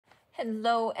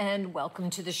Hello and welcome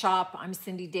to the shop. I'm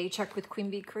Cindy Daychuck with Queen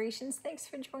Bee Creations. Thanks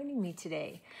for joining me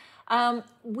today.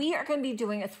 We are going to be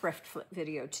doing a thrift flip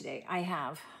video today. I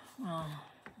have a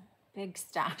big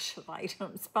stash of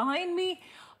items behind me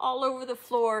all over the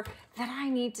floor that I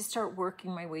need to start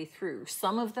working my way through.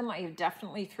 Some of them I have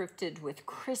definitely thrifted with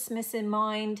Christmas in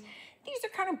mind. These are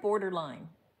kind of borderline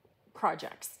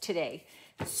projects today.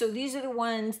 So these are the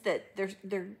ones that there's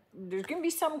going to be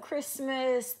some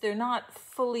Christmas. They're not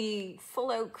full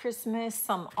out Christmas.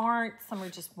 Some aren't. Some are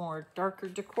just more darker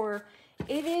decor.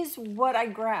 It is what I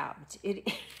grabbed. It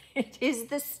is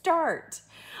the start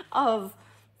of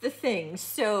the thing.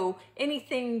 So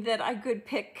anything that I could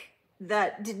pick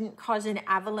that didn't cause an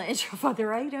avalanche of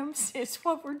other items is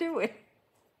what we're doing.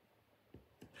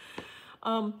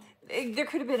 There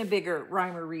could have been a bigger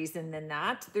rhyme or reason than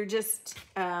that. They're just,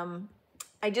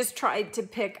 I just tried to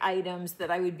pick items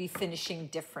that I would be finishing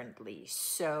differently.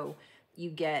 So you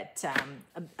get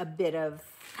a bit of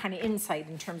kind of insight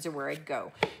in terms of where I'd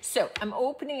go. So I'm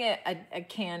opening a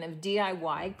can of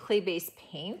DIY clay-based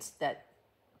paint that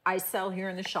I sell here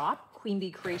in the shop,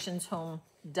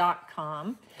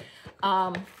 queenbeecreationshome.com,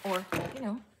 or, you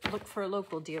know, look for a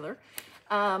local dealer.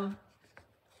 And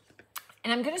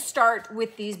I'm going to start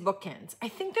with these bookends. I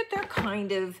think that they're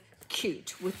kind of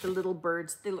cute with the little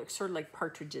birds. They look sort of like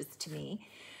partridges to me.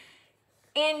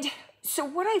 And so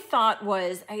what I thought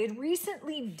was I had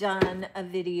recently done a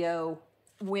video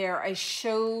where I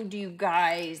showed you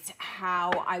guys how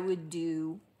I would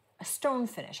do a stone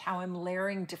finish, how I'm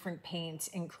layering different paints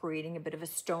and creating a bit of a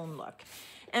stone look.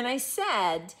 And I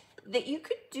said that you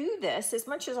could do this as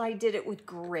much as I did it with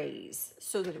grays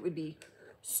so that it would be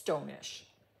stonish,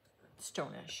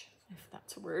 if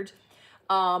that's a word.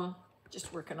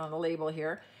 Just working on a label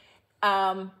here.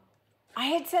 I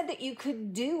had said that you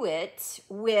could do it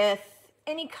with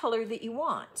any color that you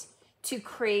want to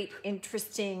create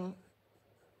interesting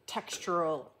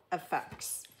textural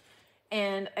effects.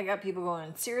 And I got people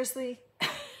going, seriously?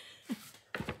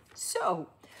 So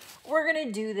we're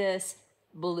gonna do this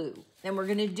blue, and we're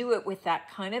gonna do it with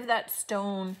that kind of that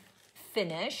stone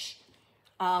finish,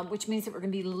 which means that we're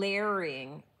gonna be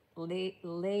layering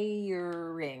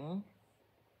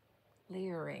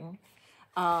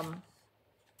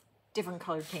different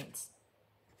colored paints.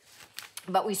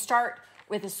 But we start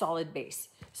with a solid base.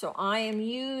 So I am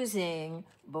using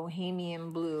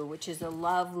Bohemian Blue, which is a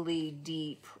lovely,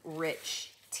 deep,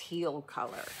 rich teal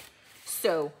color.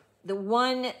 So the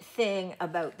one thing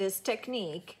about this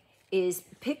technique is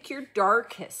pick your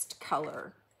darkest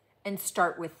color and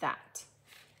start with that.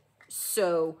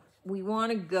 So we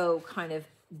want to go kind of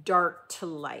dark to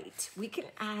light. We can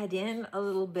add in a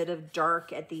little bit of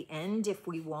dark at the end if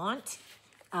we want,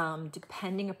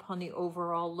 depending upon the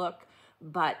overall look,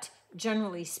 but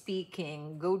generally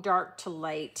speaking, go dark to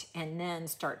light and then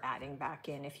start adding back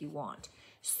in if you want.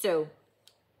 So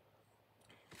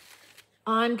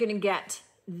I'm gonna get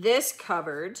this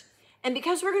covered, and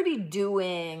because we're gonna be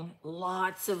doing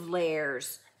lots of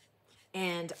layers,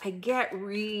 and I get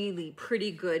really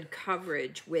pretty good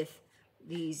coverage with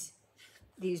these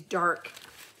dark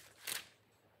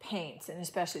paints, and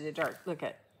especially the dark, look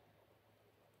at,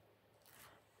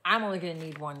 I'm only gonna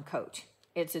need one coat.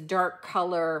 It's a dark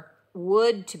color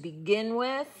wood to begin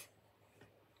with,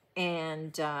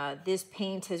 and this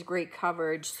paint has great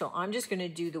coverage, so I'm just gonna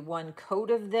do the one coat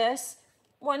of this,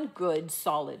 one good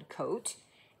solid coat,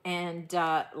 and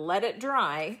let it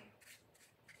dry,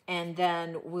 and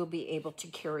then we'll be able to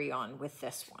carry on with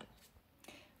this one.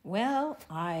 Well,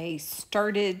 I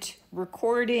started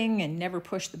recording and never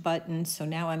pushed the button, so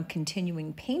now I'm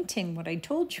continuing painting what I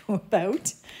told you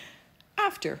about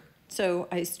after. So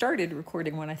I started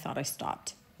recording when I thought I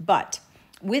stopped. But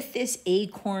with this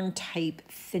acorn type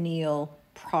finial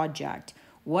project,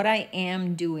 what I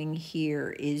am doing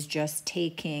here is just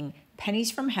taking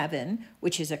Pennies from Heaven,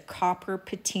 which is a copper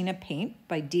patina paint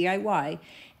by DIY,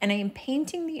 and I am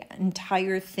painting the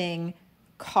entire thing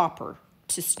copper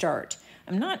to start.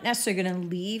 I'm not necessarily going to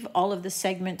leave all of the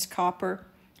segments copper,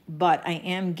 but I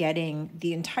am getting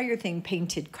the entire thing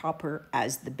painted copper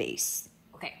as the base.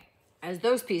 Okay, as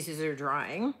those pieces are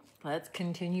drying, let's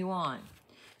continue on.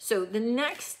 So the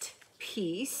next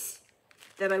piece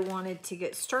that I wanted to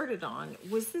get started on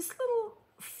was this little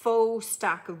faux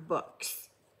stack of books.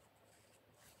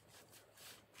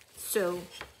 So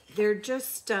they're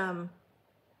just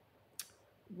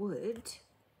wood.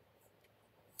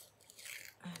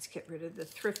 Let's get rid of the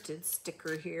thrifted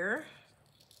sticker here.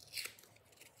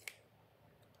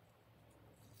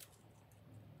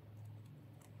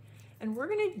 And we're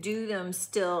gonna do them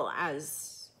still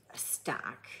as a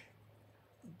stack,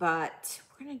 but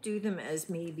we're gonna do them as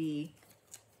maybe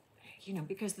you know,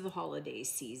 because of the holiday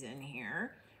season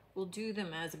here, we'll do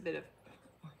them as a bit of,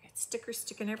 stickers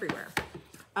sticking everywhere.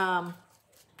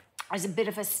 As a bit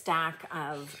of a stack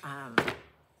of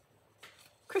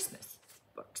Christmas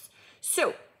books.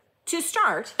 So to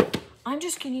start, I'm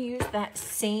just going to use that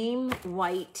same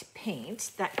white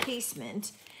paint, that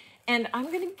casement, and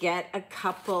I'm going to get a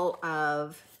couple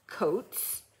of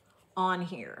coats on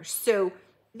here. So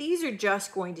these are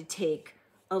just going to take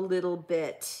a little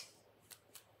bit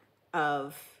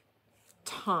of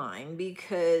time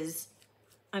because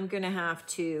I'm going to have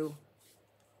to,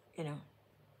 you know,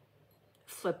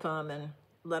 flip them and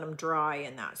let them dry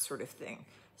and that sort of thing.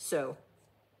 So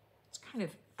it's kind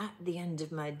of at the end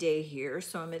of my day here.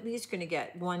 So I'm at least going to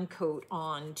get one coat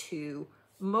on to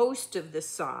most of the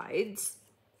sides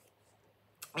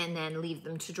and then leave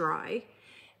them to dry.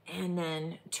 And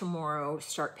then tomorrow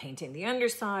start painting the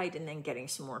underside and then getting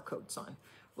some more coats on.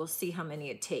 We'll see how many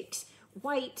it takes.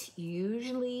 White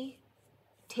usually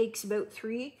takes about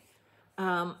 3,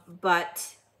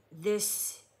 but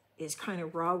this is kind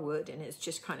of raw wood and it's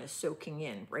just kind of soaking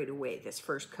in right away, this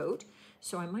first coat.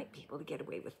 So I might be able to get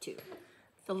away with 2.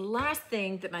 The last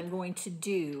thing that I'm going to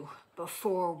do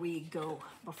before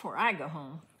I go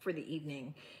home for the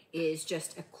evening is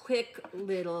just a quick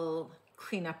little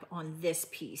cleanup on this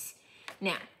piece.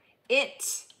 Now,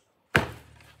 it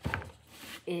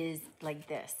is like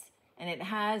this, and it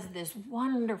has this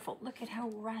wonderful, look at how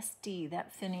rusty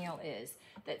that finial is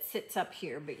that sits up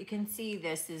here, but you can see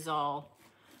this is all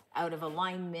out of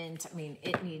alignment. I mean,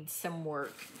 it needs some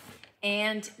work.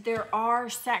 And there are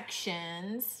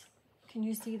sections, can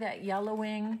you see that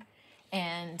yellowing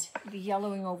and the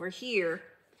yellowing over here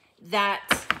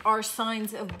that are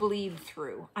signs of bleed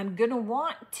through. I'm gonna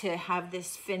want to have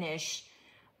this finish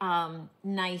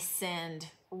nice and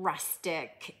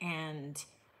rustic, and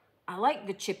I like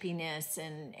the chippiness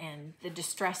and the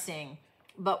distressing,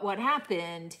 but what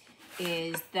happened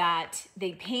is that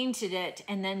they painted it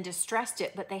and then distressed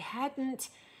it, but they hadn't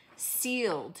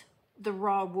sealed the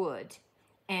raw wood.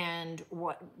 And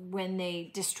when they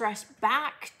distressed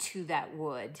back to that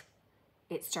wood,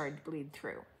 it started to bleed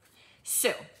through.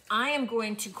 So I am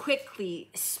going to quickly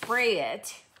spray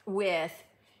it with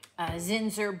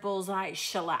Zinsser Bullseye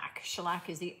Shellac. Shellac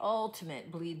is the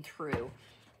ultimate bleed through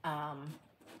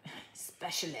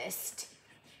specialist.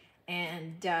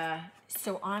 And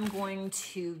so I'm going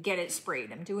to get it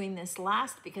sprayed. I'm doing this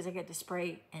last because I get to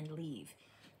spray and leave.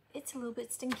 It's a little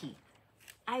bit stinky.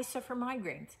 I suffer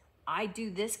migraines. I do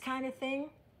this kind of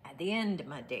thing at the end of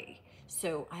my day,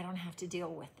 so I don't have to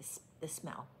deal with the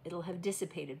smell. It'll have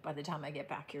dissipated by the time I get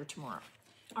back here tomorrow.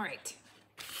 All right.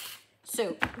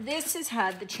 So this has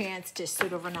had the chance to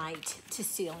sit overnight to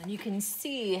seal, and you can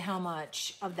see how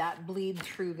much of that bleed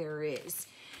through there is.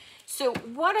 So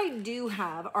what I do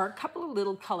have are a couple of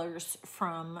little colors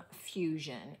from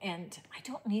Fusion, and I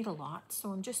don't need a lot, so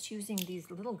I'm just using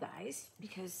these little guys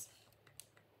because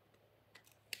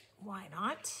why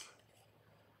not?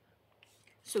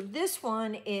 So this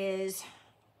one is,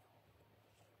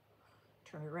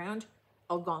 turn it around,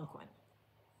 Algonquin.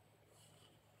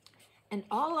 And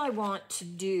all I want to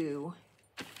do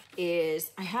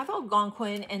is, I have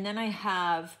Algonquin and then I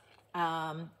have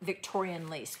Victorian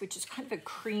lace, which is kind of a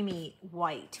creamy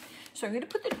white. So I'm going to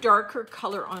put the darker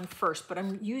color on first, but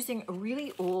I'm using a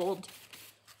really old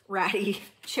ratty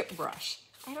chip brush.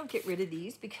 I don't get rid of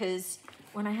these because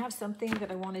when I have something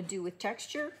that I want to do with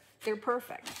texture, they're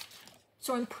perfect.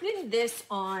 So I'm putting this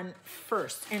on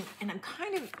first, and I'm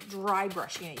kind of dry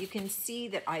brushing it. You can see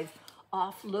that I've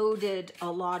offloaded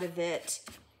a lot of it.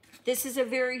 This is a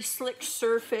very slick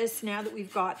surface now that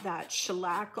we've got that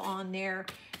shellac on there.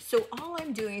 So all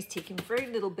I'm doing is taking very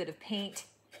little bit of paint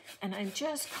and I'm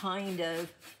just kind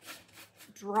of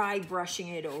dry brushing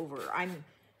it over. I'm,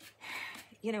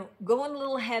 you know, going a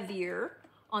little heavier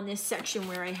on this section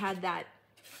where I had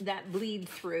that bleed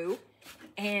through,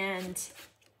 and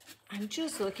I'm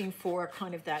just looking for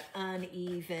kind of that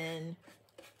uneven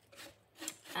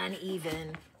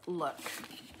look,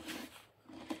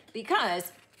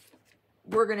 because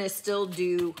we're gonna still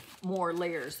do more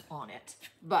layers on it,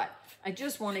 but I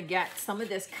just want to get some of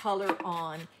this color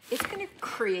on. It's gonna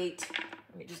create,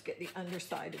 let me just get the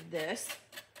underside of this.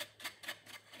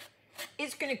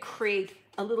 It's gonna create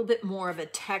a little bit more of a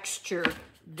texture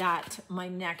that my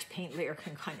next paint layer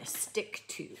can kind of stick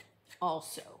to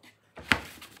also.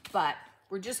 But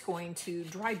we're just going to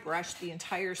dry brush the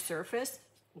entire surface,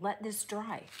 let this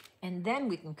dry, and then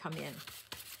we can come in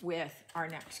with our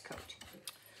next coat.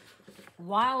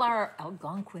 While our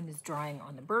Algonquin is drying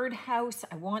on the birdhouse,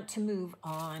 I want to move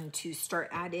on to start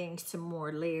adding some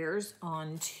more layers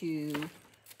onto,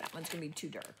 that one's gonna be too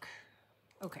dark.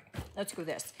 Okay, let's go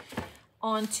this,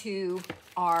 onto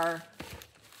our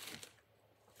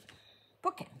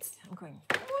bookends. I'm going,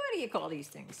 what do you call these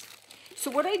things?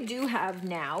 So what I do have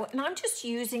now, and I'm just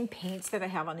using paints that I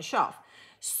have on the shelf.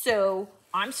 So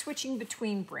I'm switching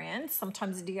between brands,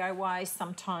 sometimes DIY,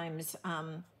 sometimes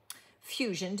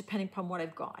Fusion, depending upon what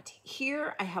I've got.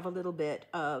 Here I have a little bit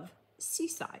of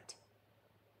Seaside.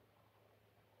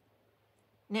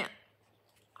 Now,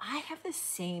 I have the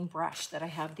same brush that I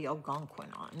have the Algonquin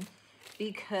on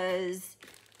because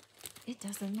it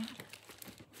doesn't matter.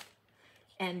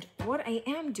 And what I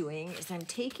am doing is I'm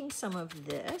taking some of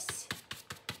this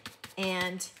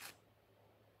and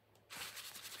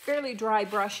fairly dry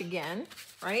brush again,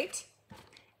 right?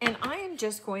 And I am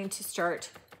just going to start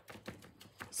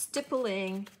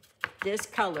stippling this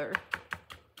color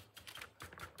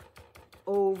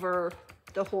over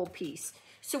the whole piece.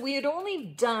 So we had only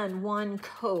done one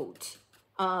coat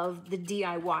of the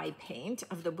DIY paint,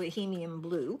 of the Bohemian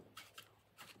Blue.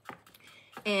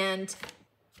 And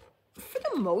for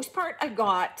the most part, I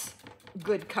got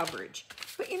good coverage.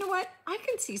 But you know what? I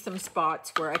can see some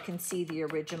spots where I can see the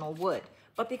original wood.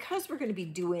 But because we're going to be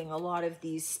doing a lot of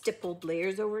these stippled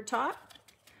layers over top,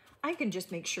 I can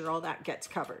just make sure all that gets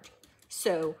covered.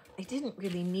 So I didn't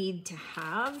really need to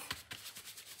have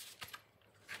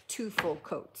 2 full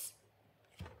coats.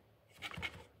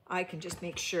 I can just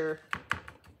make sure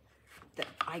that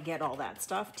I get all that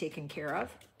stuff taken care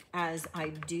of as I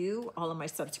do all of my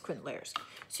subsequent layers.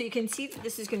 So you can see that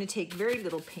this is going to take very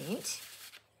little paint.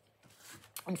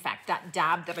 In fact, that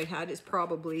dab that I had is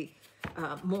probably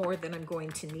more than I'm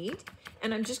going to need.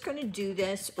 And I'm just going to do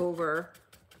this over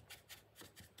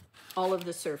all of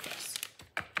the surface.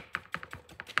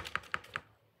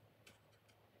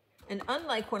 And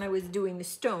unlike when I was doing the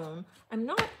stone, I'm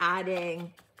not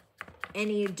adding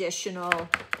any additional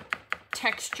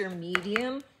texture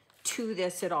medium to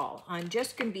this at all. I'm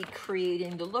just going to be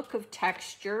creating the look of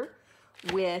texture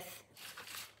with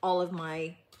all of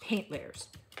my paint layers.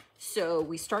 So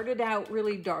we started out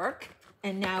really dark,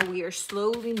 and now we are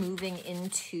slowly moving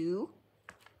into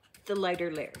the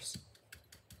lighter layers.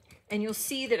 And you'll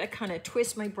see that I kind of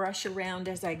twist my brush around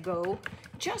as I go,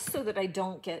 just so that I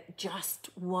don't get just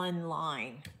one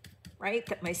line, right?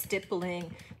 That my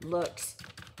stippling looks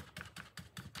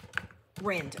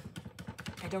random.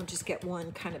 I don't just get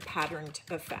one kind of patterned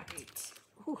effect.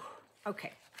 Whew.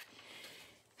 Okay.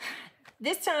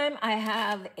 This time I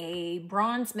have a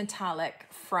bronze metallic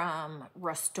from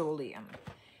Rust-Oleum.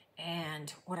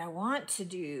 And what I want to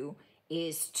do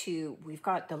is we've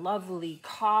got the lovely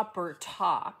copper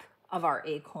top of our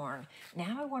acorn.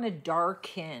 Now I want to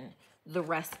darken the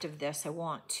rest of this. I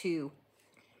want to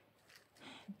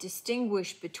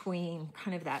distinguish between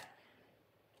kind of that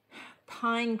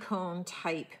pine cone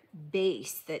type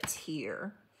base that's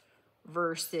here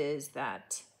versus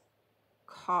that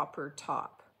copper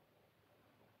top.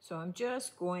 So I'm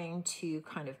just going to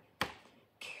kind of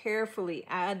carefully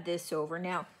add this over.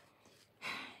 Now,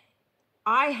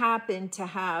 I happen to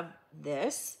have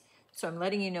this, so I'm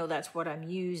letting you know that's what I'm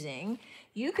using.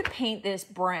 You could paint this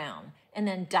brown and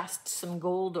then dust some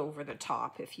gold over the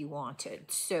top if you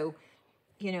wanted. So,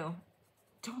 you know,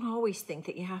 don't always think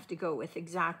that you have to go with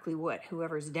exactly what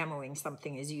whoever's demoing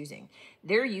something is using.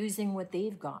 They're using what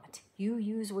they've got. You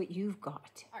use what you've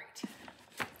got. All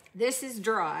right. This is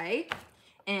dry,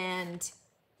 and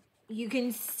you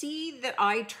can see that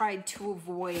I tried to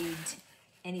avoid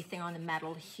anything on the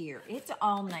metal here. It's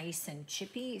all nice and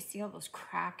chippy. You see all those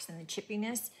cracks and the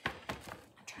chippiness?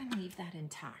 I'm trying to leave that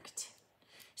intact.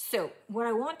 So what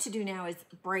I want to do now is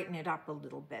brighten it up a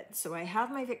little bit. So I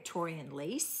have my Victorian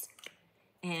lace,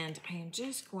 and I am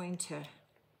just going to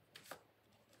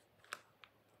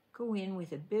go in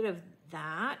with a bit of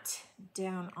that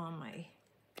down on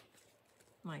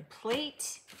my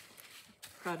plate.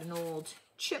 Got an old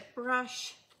chip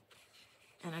brush,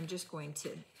 and I'm just going to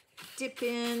dip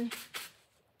in,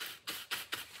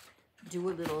 do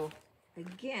a little,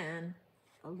 again,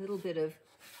 a little bit of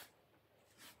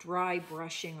dry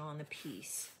brushing on the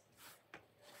piece.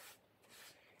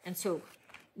 And so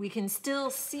we can still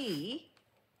see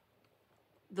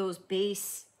those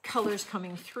base colors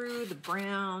coming through, the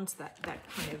browns, that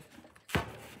kind of,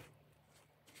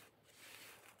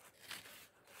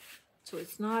 so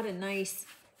it's not a nice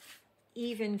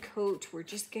even coat. We're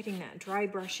just getting that dry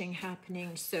brushing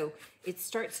happening, so it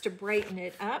starts to brighten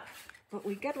it up, but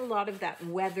we get a lot of that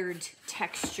weathered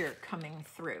texture coming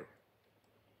through,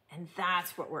 and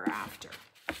that's what we're after.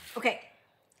 Okay,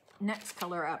 next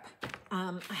color up.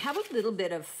 I have a little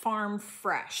bit of Farm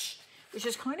Fresh, which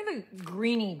is kind of a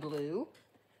greeny blue.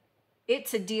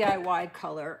 It's a DIY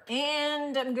color,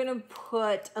 and I'm gonna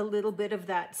put a little bit of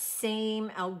that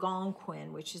same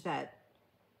Algonquin, which is that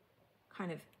kind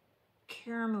of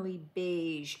caramelly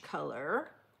beige color.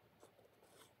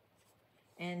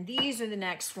 And these are the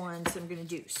next ones I'm gonna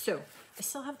do. So I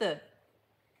still have the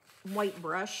white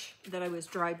brush that I was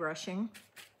dry brushing.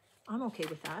 I'm okay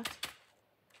with that.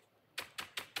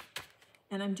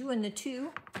 And I'm doing the two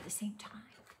at the same time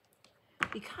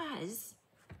because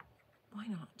why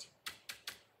not?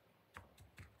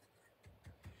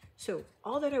 So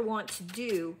all that I want to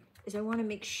do is I want to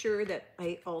make sure that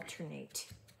I alternate,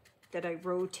 that I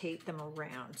rotate them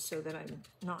around so that I'm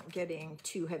not getting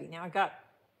too heavy. Now I got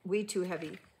way too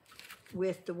heavy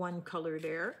with the one color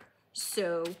there.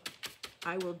 So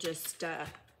I will just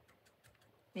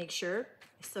make sure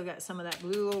I still got some of that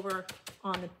blue over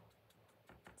on the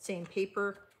same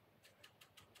paper.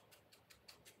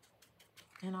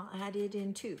 And I'll add it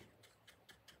in too.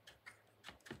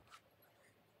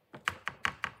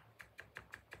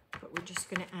 But we're just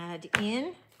gonna add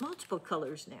in multiple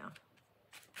colors now.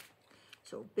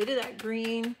 So a bit of that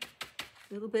green,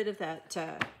 a little bit of that,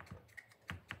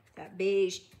 that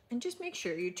beige, and just make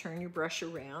sure you turn your brush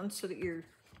around so that you're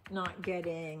not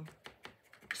getting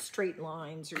straight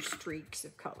lines or streaks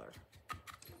of color.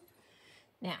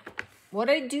 Now,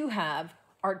 what I do have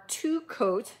are 2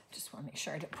 coats, just wanna make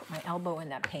sure I don't put my elbow in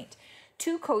that paint,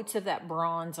 2 coats of that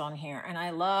bronze on here, and I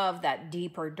love that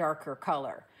deeper, darker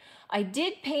color. I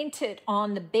did paint it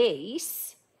on the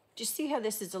base. Just see how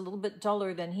this is a little bit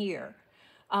duller than here.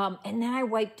 And then I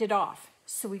wiped it off.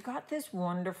 So we got this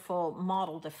wonderful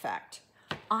mottled effect.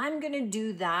 I'm gonna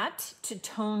do that to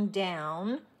tone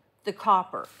down the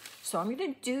copper. So I'm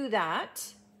gonna do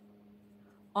that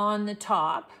on the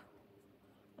top.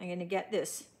 I'm gonna get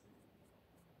this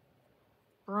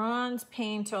bronze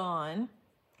paint on,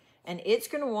 and it's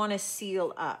gonna wanna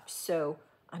seal up. So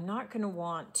I'm not gonna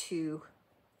want to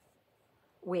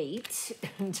wait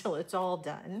until it's all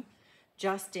done,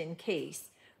 just in case.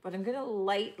 But I'm gonna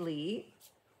lightly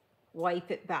wipe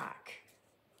it back.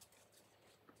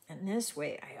 And this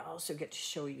way, I also get to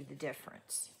show you the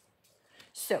difference.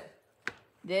 So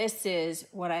this is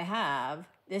what I have.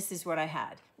 This is what I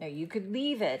had. Now you could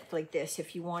leave it like this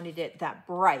if you wanted it that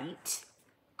bright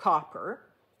copper.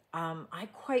 I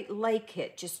quite like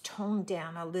it just toned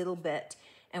down a little bit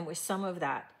and with some of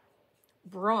that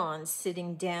bronze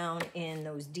sitting down in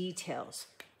those details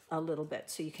a little bit,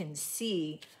 so you can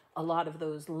see a lot of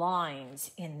those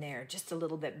lines in there just a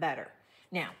little bit better.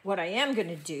 Now, what I am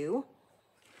gonna do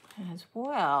as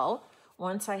well,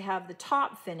 once I have the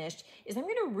top finished, is I'm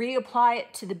gonna reapply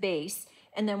it to the base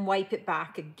and then wipe it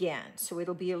back again. So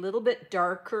it'll be a little bit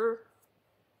darker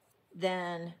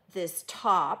than this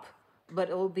top, but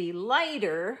it'll be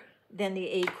lighter than the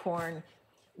acorn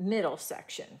middle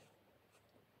section.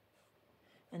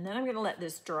 And then I'm gonna let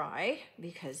this dry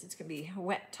because it's gonna be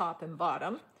wet top and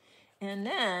bottom. And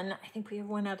then I think we have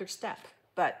one other step,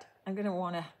 but I'm gonna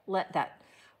wanna let that,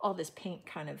 all this paint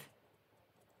kind of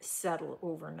settle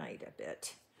overnight a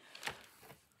bit.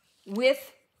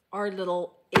 With our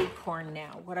little acorn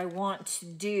now, what I want to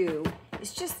do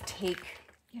is just take,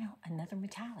 another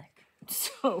metallic.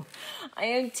 So I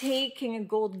am taking a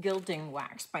gold gilding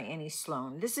wax by Annie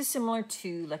Sloan. This is similar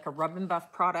to like a Rub and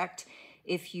Buff product.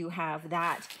 If you have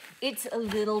that, it's a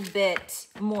little bit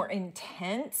more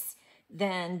intense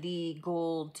than the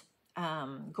golden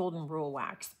rule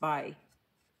wax by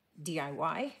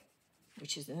DIY,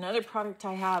 which is another product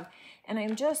I have. And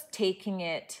I'm just taking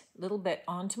it a little bit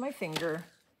onto my finger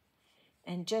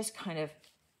and just kind of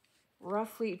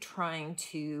roughly trying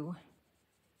to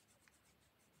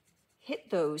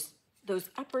hit those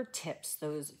upper tips,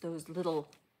 those little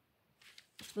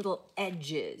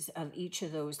edges of each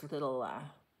of those little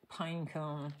pine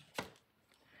cone,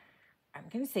 I'm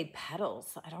gonna say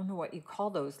petals. I don't know what you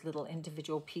call those little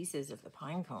individual pieces of the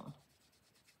pine cone.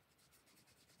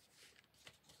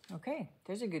 Okay,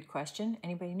 there's a good question.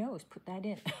 Anybody knows, put that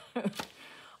in.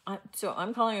 So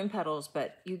I'm calling them petals,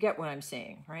 but you get what I'm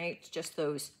saying, right? It's just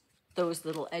those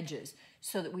little edges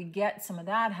so that we get some of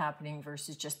that happening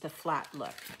versus just the flat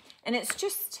look. And it's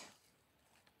just,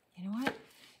 you know what?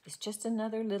 It's just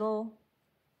another little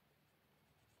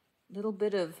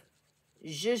bit of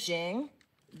zhuzhing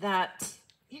that,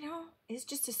 is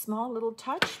just a small little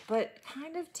touch, but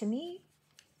kind of, to me,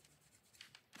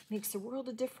 makes a world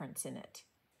of difference in it.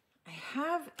 I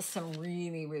have some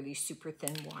really, really super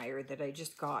thin wire that I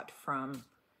just got from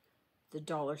the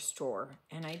dollar store,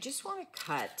 and I just want to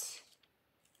cut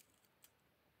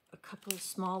a couple of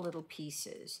small little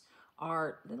pieces.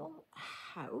 Our little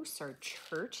house, our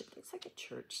church, it looks like a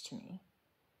church to me.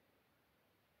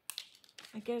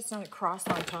 I guess it's not a cross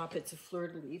on top, it's a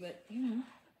fleur-de-lis, but you know.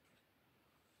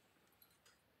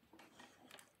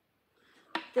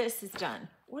 This is done.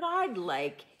 What I'd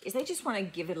like is I just want to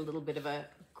give it a little bit of a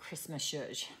Christmas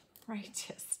zhuzh, right?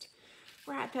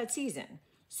 We're at that season.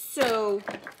 So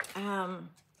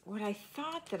what I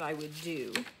thought that I would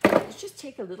do is just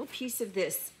take a little piece of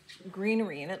this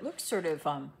greenery, and it looks sort of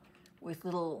with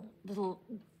little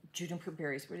juniper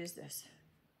berries. What is this?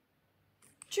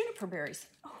 Juniper berries.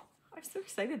 Oh, I'm so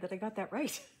excited that I got that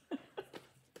right.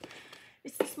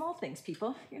 It's the small things,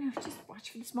 people. You know, just watch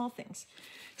for the small things.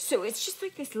 So it's just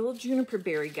like this little juniper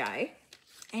berry guy.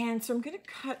 And so I'm going to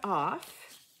cut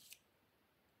off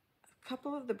a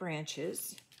couple of the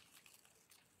branches,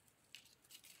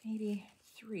 maybe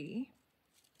 3.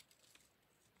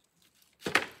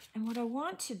 And what I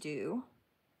want to do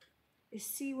is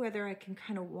see whether I can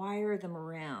kind of wire them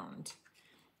around.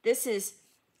 These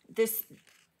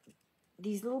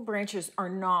little branches are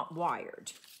not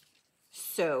wired.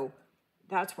 So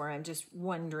that's where I'm just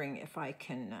wondering if I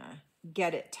can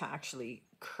get it to actually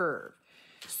curve.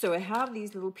 So I have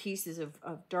these little pieces of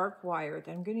dark wire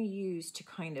that I'm going to use to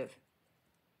kind of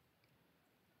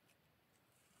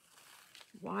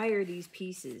wire these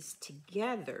pieces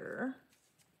together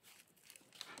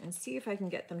and see if I can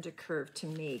get them to curve to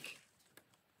make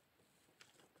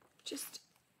just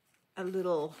a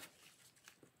little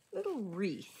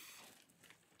wreath.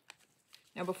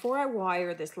 Now, before I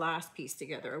wire this last piece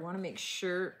together, I want to make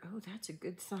sure, oh, that's a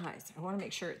good size. I want to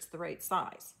make sure it's the right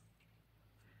size.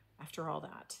 After all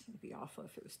that, it'd be awful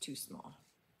if it was too small.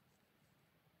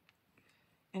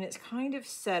 And it's kind of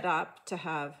set up to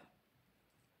have,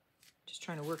 just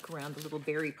trying to work around the little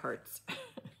berry parts.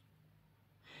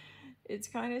 It's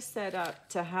kind of set up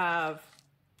to have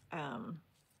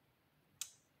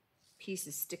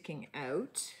pieces sticking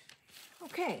out.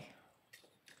 Okay.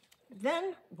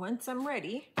 Then, once I'm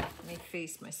ready, let me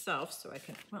face myself so I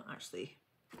can, well, actually,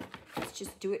 let's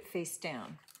just do it face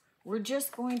down. We're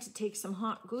just going to take some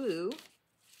hot glue.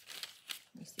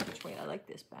 Let me see which way I like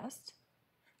this best.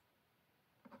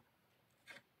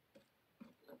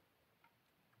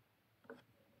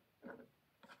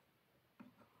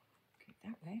 Okay,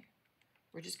 that way.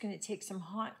 We're just going to take some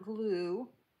hot glue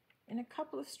in a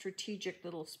couple of strategic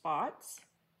little spots.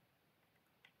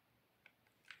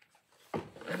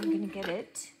 I'm going to get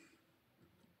it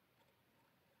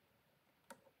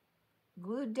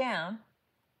glued down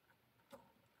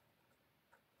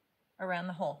around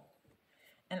the hole.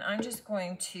 And I'm just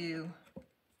going to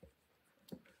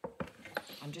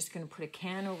put a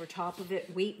can over top of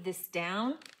it, weight this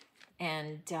down,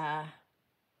 and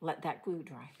let that glue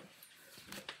dry.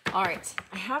 All right,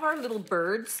 I have our little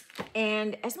birds,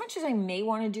 and as much as I may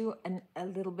want to do a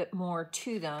little bit more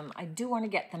to them, I do want to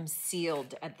get them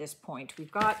sealed at this point. We've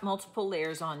got multiple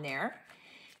layers on there,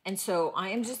 and so I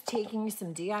am just taking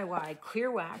some DIY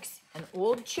clear wax, an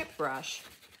old chip brush,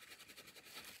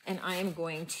 and I am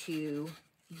going to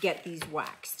get these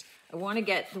waxed. I want to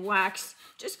get the wax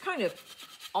just kind of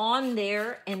on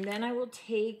there, and then I will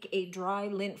take a dry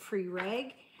lint-free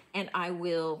rag and I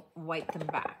will wipe them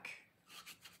back.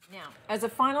 Now, as a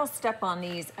final step on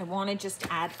these, I want to just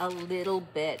add a little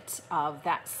bit of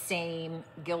that same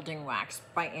gilding wax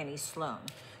by Annie Sloan.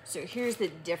 So here's the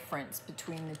difference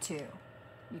between the two.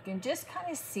 You can just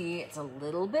kind of see it's a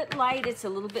little bit light, it's a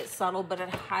little bit subtle, but it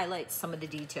highlights some of the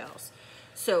details.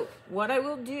 So what I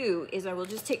will do is I will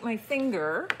just take my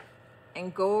finger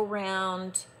and go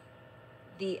around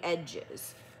the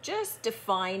edges, just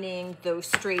defining those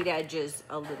straight edges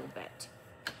a little bit.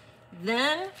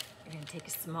 Then I'm going to take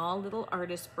a small little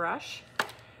artist brush,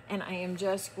 and I am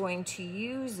just going to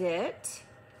use it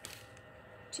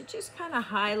to just kind of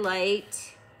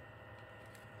highlight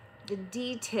the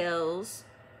details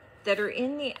that are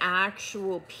in the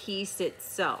actual piece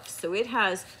itself. So it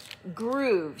has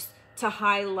grooves to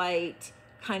highlight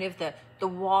kind of the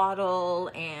wattle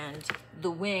and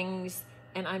the wings,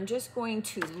 and I'm just going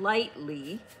to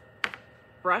lightly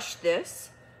brush this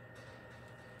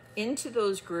into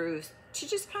those grooves to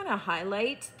just kind of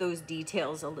highlight those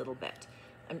details a little bit.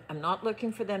 I'm not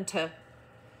looking for them to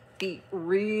be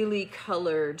really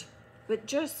colored, but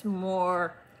just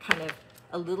more kind of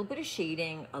a little bit of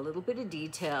shading, a little bit of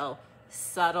detail,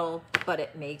 subtle, but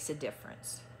it makes a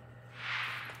difference.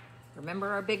 Remember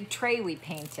our big tray we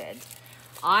painted?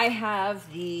 I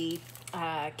have the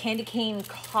Candy Cane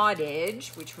Cottage,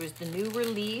 which was the new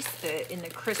release, in the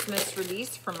Christmas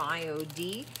release from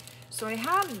IOD. So I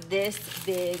have this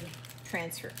big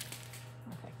transfer.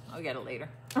 Okay, I'll get it later.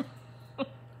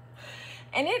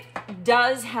 And it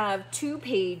does have 2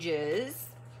 pages,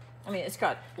 I mean, it's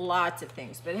got lots of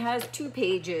things, but it has 2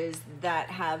 pages that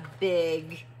have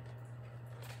big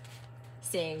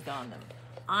sayings on them.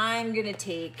 I'm gonna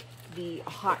take the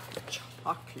hot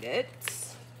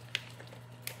chocolates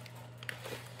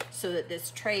so that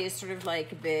this tray is sort of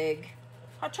like a big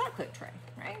hot chocolate tray,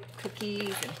 right?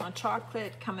 Cookies and hot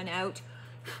chocolate coming out.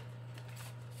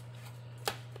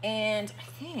 And I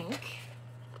think,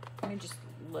 let me just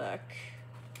look.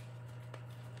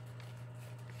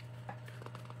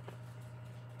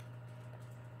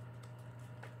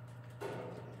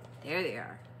 There they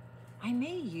are. I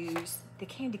may use the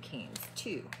candy canes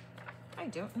too. I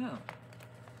don't know.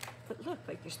 But look,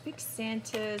 like there's big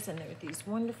Santas and there are these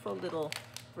wonderful little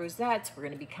rosettes. We're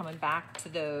gonna be coming back to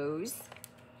those.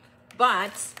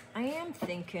 But I am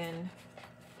thinking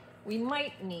we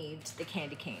might need the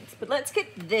candy canes. But let's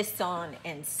get this on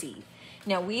and see.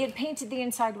 Now, we had painted the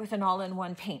inside with an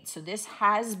all-in-one paint, so this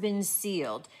has been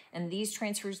sealed, and these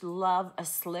transfers love a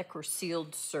slick or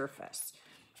sealed surface.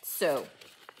 So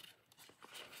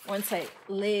once I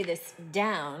lay this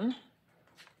down,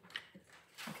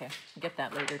 okay, I'll get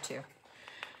that later too.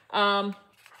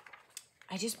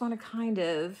 I just want to kind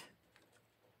of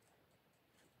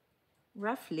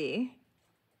roughly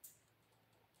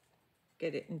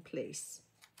get it in place.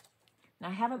 Now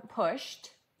I haven't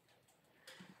pushed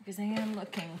because I am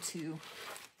looking to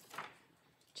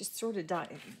just sort of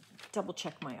double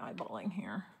check my eyeballing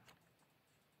here.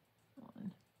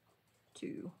 1,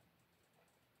 2,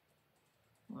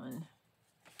 1.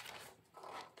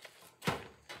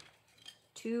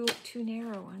 Too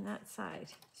narrow on that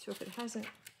side. So if it hasn't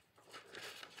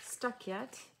stuck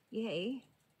yet, yay.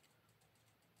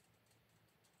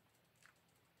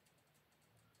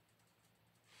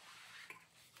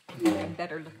 I'm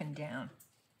better looking down.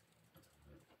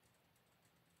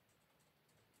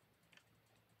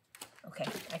 Okay,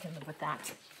 I can live with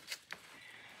that.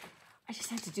 I just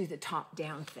had to do the top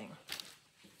down thing.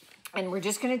 And we're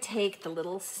just gonna take the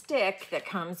little stick that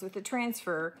comes with the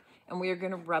transfer and we are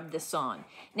gonna rub this on.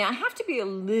 Now I have to be a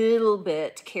little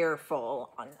bit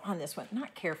careful on this one.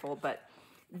 Not careful, but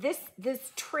this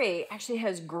tray actually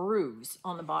has grooves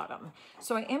on the bottom.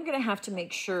 So I am gonna have to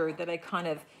make sure that I kind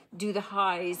of do the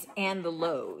highs and the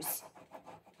lows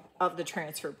of the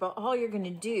transfer. But all you're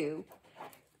gonna do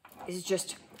is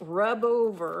just rub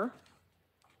over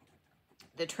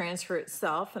the transfer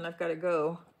itself, and I've got to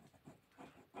go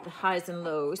the highs and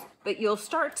lows, but you'll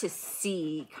start to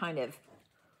see kind of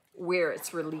where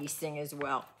it's releasing as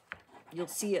well. You'll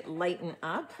see it lighten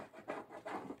up,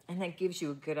 and that gives you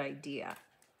a good idea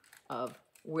of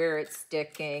where it's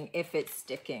sticking, if it's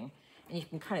sticking, and you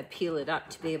can kind of peel it up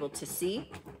to be able to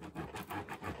see.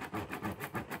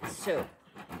 So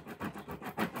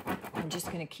I'm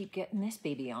just gonna keep getting this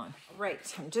baby on. All right,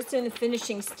 I'm just in the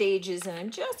finishing stages and I'm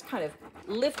just kind of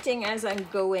lifting as I'm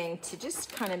going to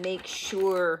just kind of make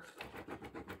sure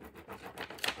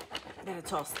that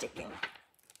it's all sticking.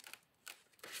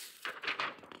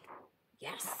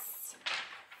 Yes.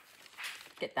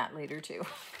 Get that later too.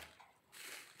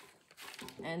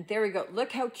 And there we go.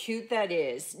 Look how cute that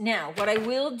is. Now, what I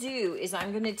will do is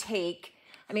I'm gonna take,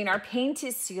 I mean, our paint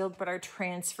is sealed, but our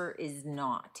transfer is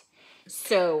not.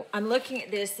 So I'm looking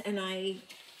at this and I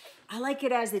like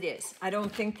it as it is. I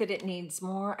don't think that it needs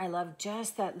more. I love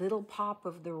just that little pop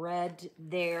of the red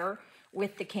there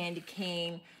with the candy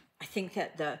cane. I think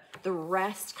that the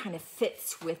rest kind of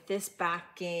fits with this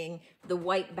backing, the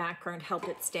white background help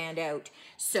it stand out.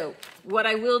 So what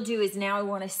I will do is now I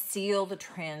want to seal the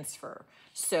transfer.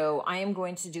 So I am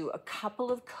going to do a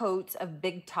couple of coats of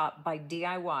Big Top by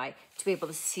DIY to be able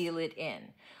to seal it in.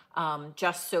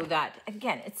 Just so that,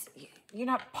 again, you're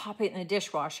not popping it in a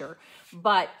dishwasher,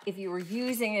 but if you were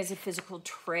using it as a physical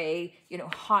tray, you know,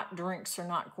 hot drinks are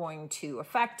not going to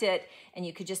affect it, and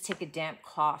you could just take a damp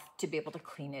cloth to be able to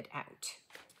clean it out.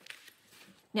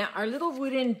 Now, our little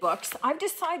wooden books, I've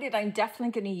decided I'm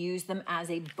definitely going to use them as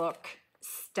a book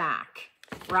stack.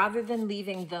 Rather than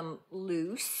leaving them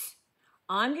loose,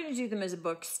 I'm going to do them as a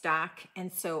book stack,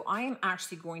 and so I am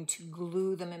actually going to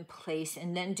glue them in place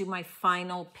and then do my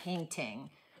final painting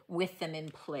with them in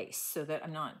place so that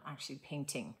I'm not actually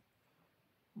painting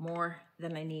more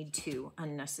than I need to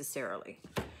unnecessarily.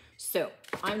 So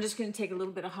I'm just going to take a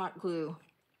little bit of hot glue,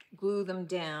 glue them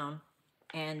down,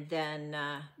 and then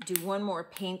do one more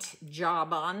paint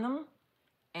job on them,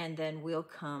 and then we'll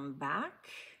come back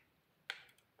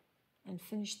and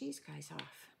finish these guys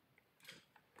off.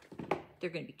 They're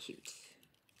going to be cute.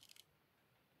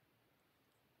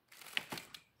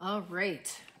 All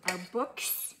right, our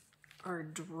books are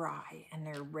dry and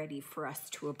they're ready for us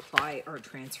to apply our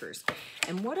transfers.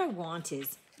 And what I want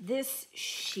is this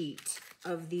sheet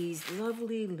of these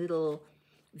lovely little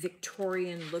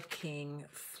Victorian looking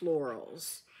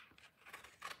florals.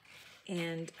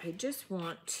 And I just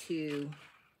want to,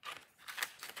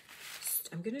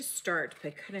 I'm going to start by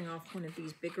cutting off one of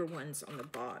these bigger ones on the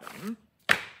bottom.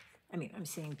 I mean, I'm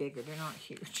saying bigger, they're not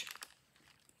huge.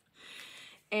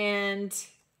 And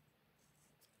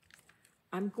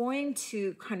I'm going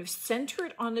to kind of center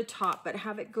it on the top, but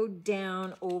have it go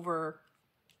down over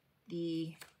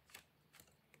the,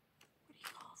 what do you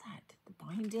call that? The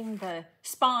binding, the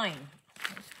spine.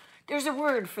 There's a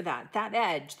word for that, that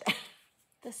edge,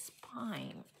 the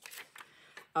spine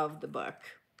of the book.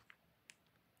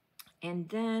 And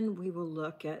then we will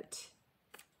look at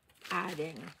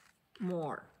adding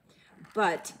more.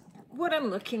 But what I'm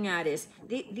looking at is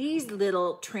these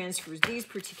little transfers, these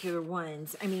particular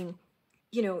ones, I mean,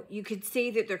 you know, you could say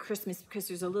that they're Christmas because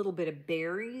there's a little bit of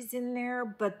berries in there,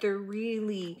 but they're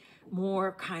really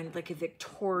more kind of like a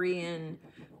Victorian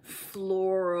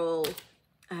floral.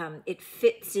 It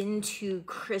fits into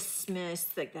Christmas,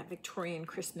 like that Victorian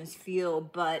Christmas feel,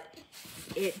 but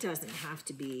it doesn't have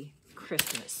to be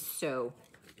Christmas. So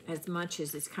as much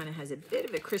as this kind of has a bit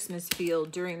of a Christmas feel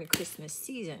during the Christmas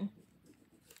season,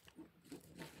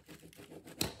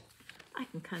 I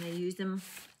can kind of use them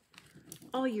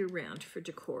all year round for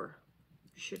decor,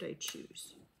 should I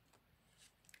choose.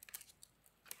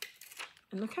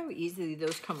 And look how easily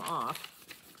those come off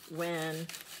when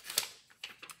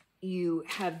you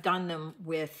have done them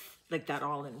with like that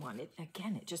all-in-one.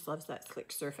 Again, it just loves that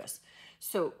slick surface.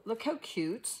 So look how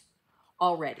cute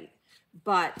already.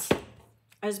 But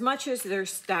as much as they're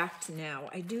stacked now,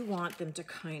 I do want them to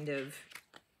kind of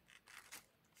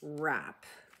wrap.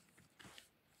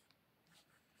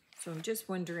 So I'm just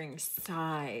wondering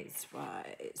size-wise.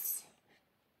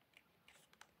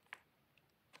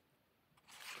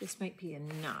 This might be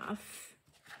enough.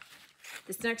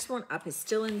 This next one up is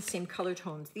still in the same color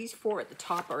tones. These four at the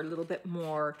top are a little bit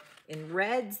more in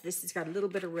reds. This has got a little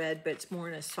bit of red, but it's more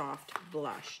in a soft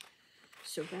blush.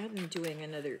 So rather than doing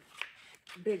another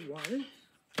big one,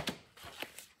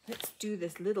 let's do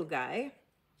this little guy.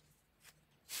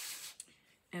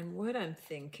 And what I'm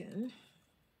thinking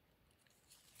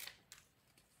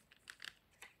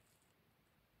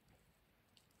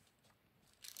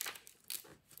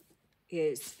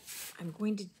is I'm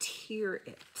going to tier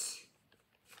it.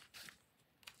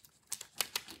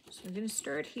 So I'm going to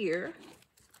start here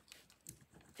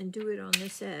and do it on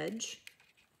this edge.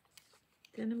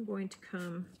 Then I'm going to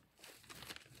come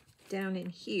down in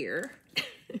here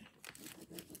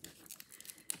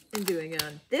and doing it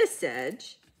on this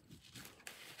edge.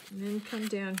 And then come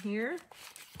down here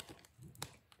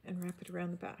and wrap it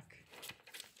around the back.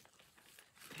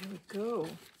 There we go.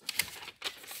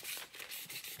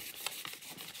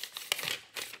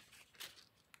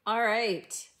 All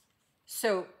right,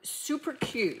 so super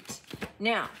cute.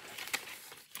 Now,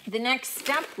 the next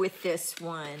step with this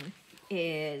one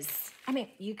is, I mean,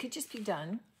 you could just be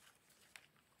done.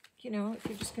 You know, if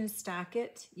you're just gonna stack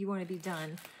it, you wanna be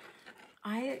done.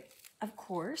 I, of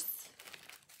course,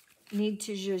 need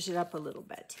to zhuzh it up a little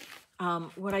bit.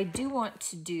 What I do want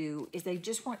to do is I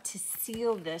just want to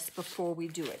seal this before we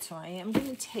do it. So I am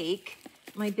gonna take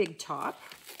my big top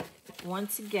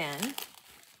once again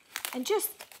and just,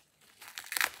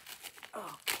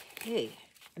 okay,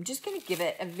 I'm just gonna give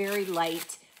it a very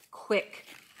light, quick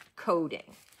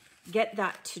coating. Get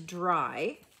that to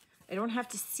dry. I don't have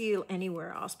to seal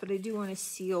anywhere else, but I do wanna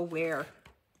seal where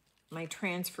my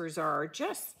transfers are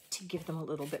just to give them a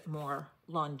little bit more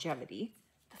longevity.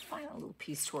 The final little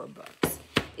piece to our books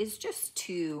is just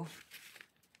to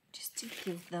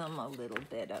give them a little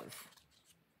bit of,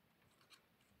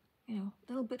 you know,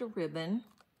 a little bit of ribbon.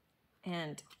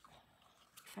 And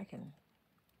if I can,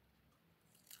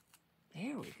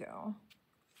 there we go.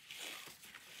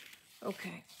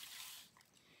 Okay.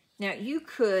 Now you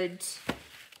could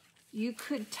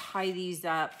tie these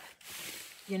up,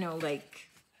 you know, like,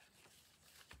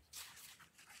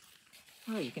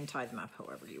 well, you can tie them up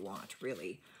however you want,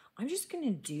 really. I'm just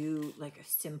gonna do like a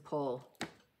simple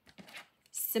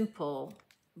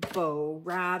bow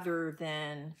rather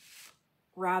than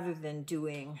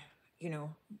doing, you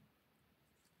know,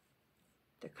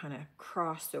 the kind of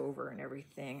crossover and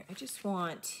everything. I just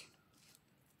want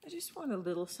a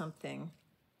little something.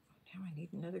 Now I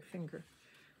need another finger.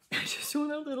 I just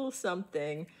want a little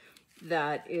something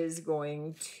that is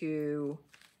going to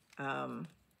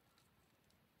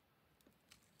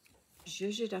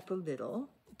zhuzh it up a little.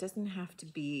 It doesn't have to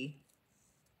be,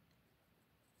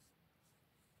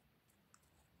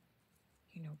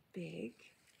 you know, big.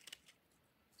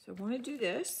 So I want to do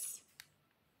this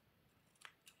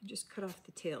and just cut off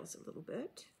the tails a little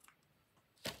bit.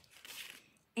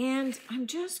 And I'm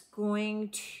just going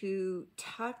to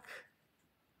tuck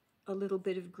a little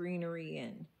bit of greenery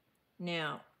in.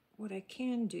 Now, what I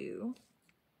can do,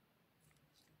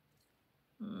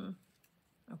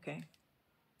 okay,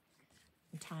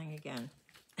 I'm tying again.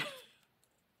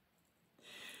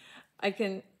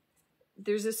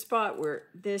 There's a spot where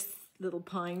this little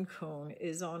pine cone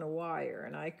is on a wire,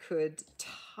 and I could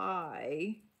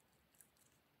tie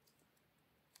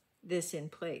this in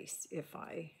place if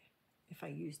I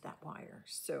use that wire.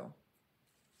 So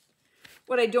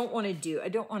what I don't want to do, I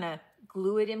don't want to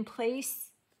glue it in place.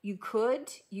 You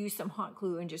could use some hot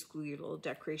glue and just glue your little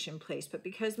decoration in place, but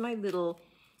because my little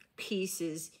piece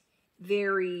is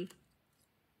very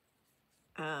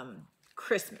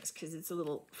Christmas, because it's a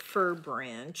little fir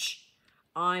branch,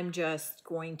 I'm just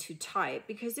going to tie it,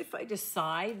 because if I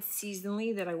decide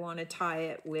seasonally that I want to tie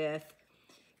it with,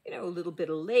 you know, a little bit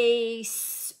of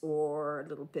lace or a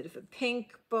little bit of a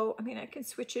pink bow, I mean, I can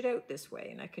switch it out this way,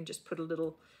 and I can just put a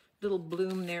little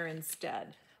bloom there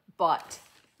instead. But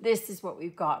this is what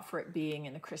we've got for it being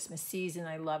in the Christmas season.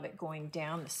 I love it going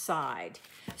down the side.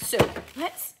 So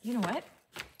let's, you know what?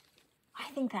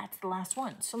 I think that's the last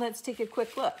one. So let's take a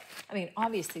quick look. I mean,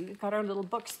 obviously we've got our little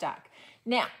book stack.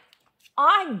 Now,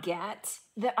 I get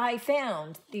that I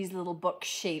found these little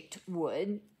book-shaped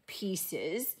wood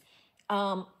pieces,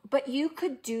 but you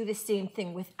could do the same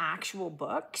thing with actual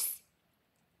books.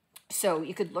 So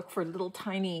you could look for little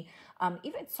tiny,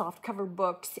 even soft cover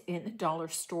books in the dollar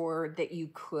store that you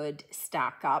could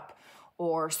stack up,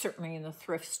 or certainly in the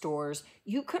thrift stores.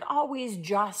 You could always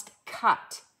just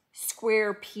cut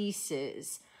square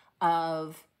pieces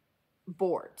of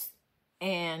boards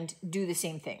and do the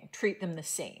same thing, treat them the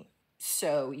same.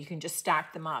 So you can just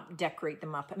stack them up, decorate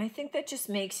them up. And I think that just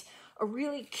makes a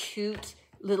really cute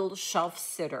little shelf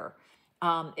sitter.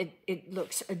 It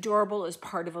looks adorable as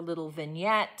part of a little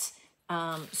vignette.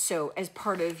 So as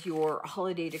part of your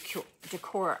holiday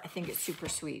decor, I think it's super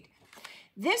sweet.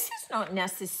 This is not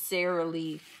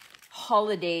necessarily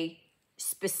holiday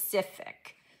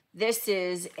specific. This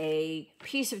is a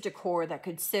piece of decor that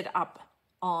could sit up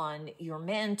on your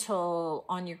mantle,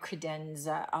 on your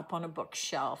credenza, up on a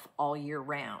bookshelf all year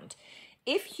round.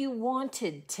 If you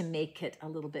wanted to make it a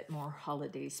little bit more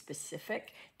holiday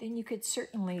specific, then you could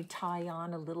certainly tie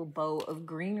on a little bow of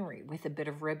greenery with a bit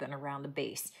of ribbon around the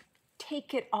base.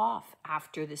 Take it off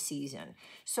after the season.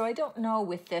 So I don't know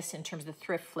with this in terms of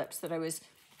thrift flips that I was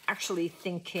actually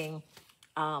thinking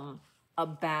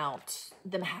about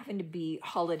them having to be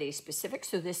holiday specific.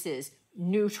 So this is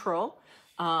neutral,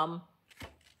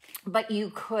 but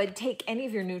you could take any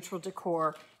of your neutral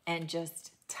decor and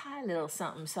just tie a little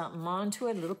something onto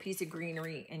it, a little piece of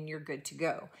greenery, and you're good to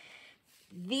go.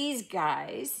 These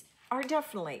guys are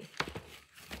definitely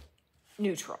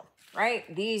neutral,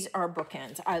 right? These are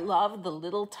bookends. I love the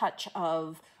little touch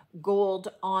of gold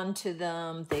onto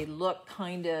them. They look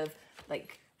kind of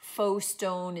like faux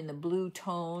stone in the blue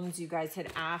tones. You guys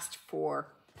had asked for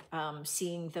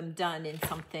seeing them done in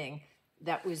something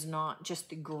that was not just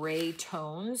the gray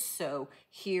tones. So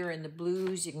here in the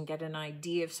blues, you can get an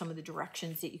idea of some of the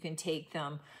directions that you can take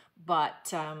them,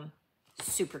 but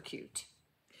super cute.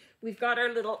 We've got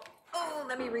our little, oh,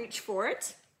 let me reach for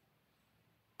it.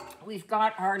 We've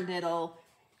got our little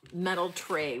metal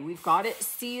tray. We've got it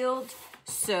sealed,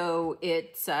 so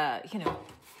it's, you know,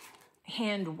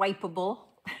 hand wipeable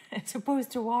as opposed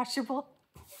to washable.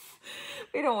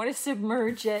 We don't want to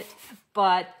submerge it,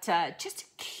 but just a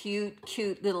cute,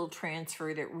 cute little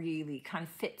transfer that really kind of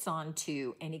fits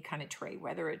onto any kind of tray,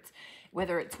 whether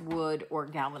it's wood or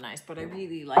galvanized. But I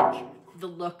really like the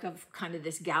look of kind of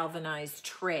this galvanized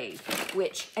tray,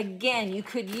 which again, you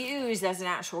could use as an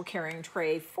actual carrying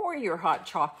tray for your hot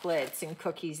chocolates and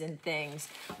cookies and things,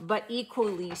 but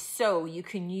equally so, you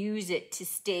can use it to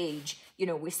stage, you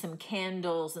know, with some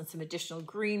candles and some additional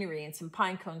greenery and some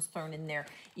pine cones thrown in there.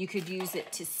 You could use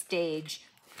it to stage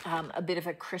a bit of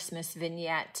a Christmas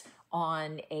vignette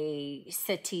on a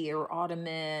settee or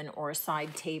ottoman or a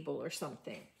side table or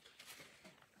something.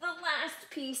 The last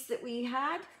piece that we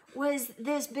had was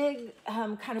this big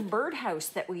kind of birdhouse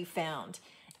that we found.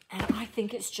 And I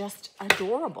think it's just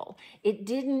adorable. It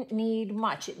didn't need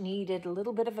much. It needed a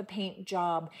little bit of a paint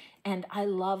job. And I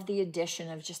love the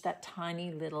addition of just that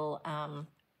tiny little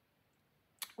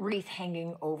wreath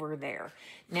hanging over there.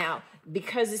 Now,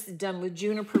 because this is done with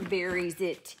juniper berries,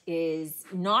 it is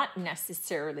not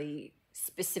necessarily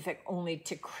specific only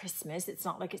to Christmas. It's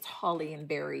not like it's holly and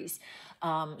berries.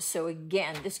 So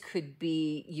again, this could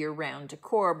be year-round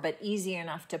decor, but easy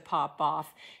enough to pop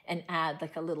off and add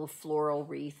like a little floral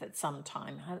wreath at some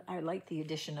time. I like the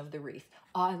addition of the wreath.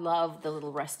 I love the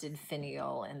little rusted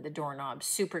finial and the doorknob.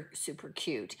 Super, super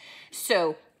cute.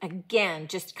 So again,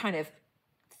 just kind of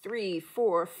 3,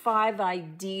 4, 5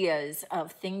 ideas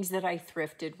of things that I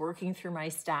thrifted working through my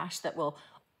stash that will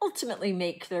ultimately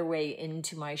make their way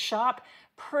into my shop.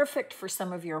 Perfect for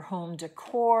some of your home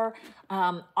decor,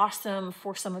 awesome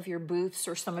for some of your booths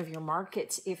or some of your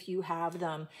markets if you have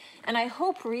them. And I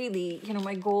hope really, you know,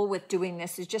 my goal with doing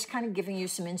this is just kind of giving you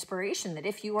some inspiration that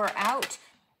if you are out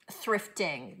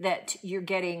thrifting, that you're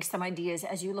getting some ideas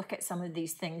as you look at some of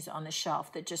these things on the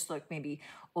shelf that just look maybe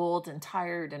old and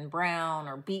tired and brown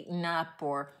or beaten up,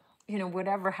 or you know,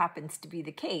 whatever happens to be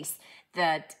the case,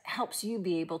 that helps you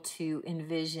be able to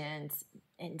envision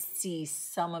and see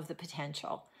some of the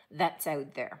potential that's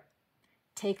out there.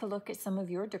 Take a look at some of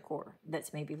your decor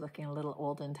that's maybe looking a little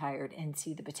old and tired and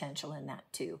see the potential in that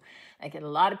too. I get a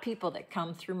lot of people that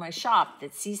come through my shop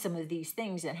that see some of these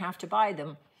things and have to buy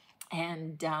them.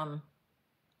 And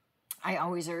I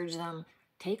always urge them,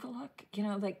 take a look, you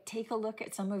know, like take a look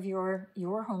at some of your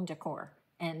home decor.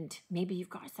 And maybe you've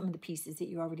got some of the pieces that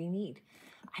you already need.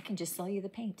 I can just sell you the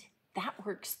paint. That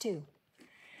works too.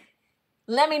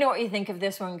 Let me know what you think of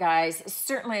this one, guys.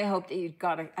 Certainly, I hope that you've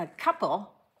got a couple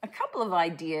of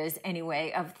ideas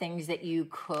anyway of things that you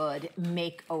could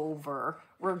make over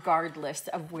regardless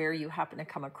of where you happen to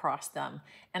come across them.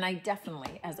 And I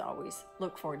definitely, as always,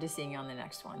 look forward to seeing you on the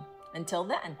next one. Until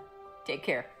then, take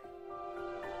care.